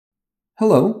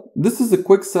Hello, this is a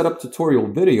quick setup tutorial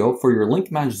video for your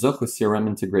LinkMatch Zoho CRM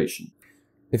integration.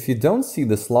 If you don't see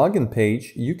this login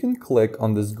page, you can click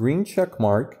on this green check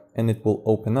mark and it will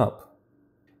open up.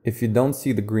 If you don't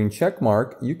see the green check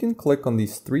mark, you can click on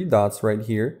these three dots right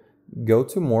here, go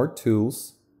to More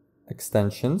Tools,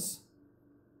 Extensions,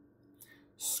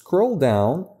 scroll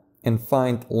down and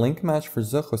find LinkMatch for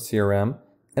Zoho CRM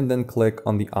and then click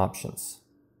on the options.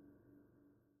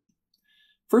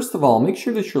 First of all, make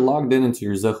sure that you're logged in into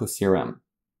your Zoho CRM.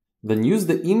 Then use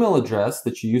the email address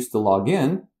that you used to log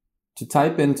in to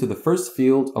type into the first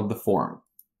field of the form.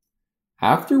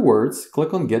 Afterwards,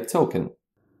 click on Get Token.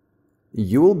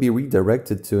 You will be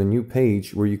redirected to a new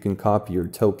page where you can copy your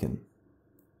token.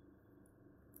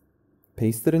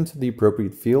 Paste it into the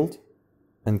appropriate field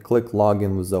and click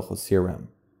Login with Zoho CRM.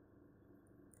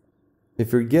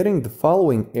 If you're getting the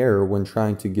following error when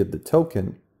trying to get the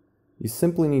token, you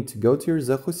simply need to go to your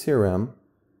Zoho CRM,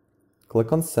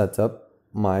 click on Setup,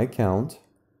 My Account,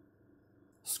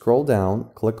 scroll down,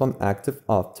 click on Active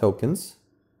Auth Tokens,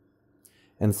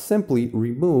 and simply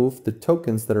remove the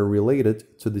tokens that are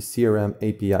related to the CRM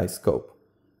API scope.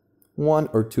 1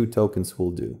 or 2 tokens will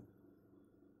do.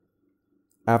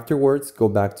 Afterwards, go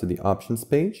back to the Options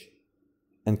page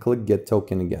and click Get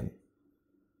Token again.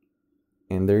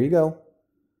 And there you go.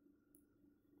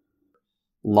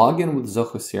 Log in with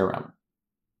Zoho CRM.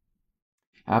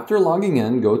 After logging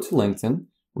in, go to LinkedIn,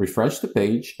 refresh the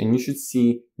page, and you should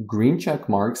see green check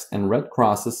marks and red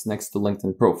crosses next to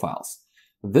LinkedIn profiles.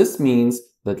 This means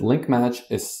that LinkMatch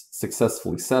is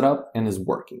successfully set up and is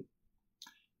working.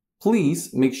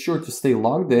 Please make sure to stay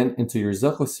logged in into your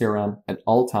Zoho CRM at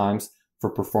all times for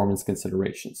performance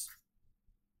considerations.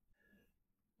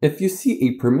 If you see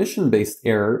a permission-based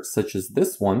error such as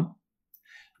this one,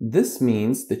 this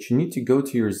means that you need to go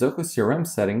to your Zoho CRM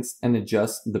settings and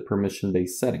adjust the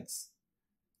permission-based settings.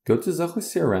 Go to Zoho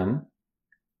CRM,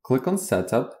 click on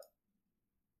Setup,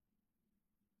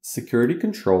 Security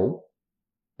Control,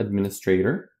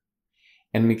 Administrator,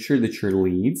 and make sure that your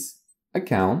leads,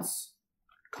 accounts,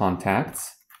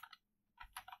 contacts,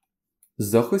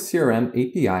 Zoho CRM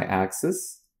API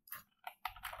access,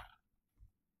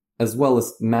 as well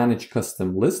as Manage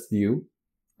Custom List View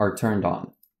are turned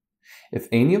on. If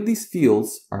any of these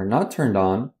fields are not turned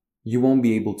on, you won't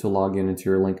be able to log in into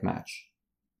your LinkMatch.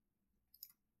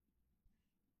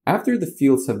 After the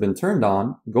fields have been turned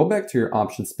on, go back to your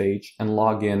options page and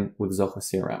log in with Zoho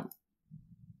CRM.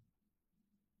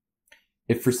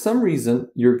 If for some reason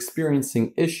you're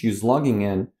experiencing issues logging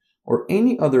in or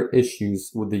any other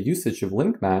issues with the usage of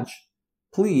LinkMatch,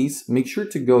 please make sure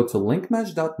to go to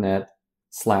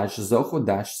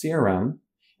linkmatch.net/zoho-crm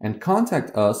and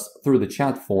contact us through the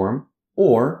chat form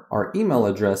or our email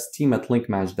address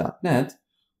team@linkmatch.net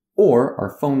or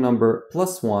our phone number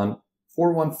 +1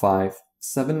 415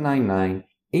 799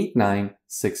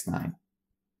 8969.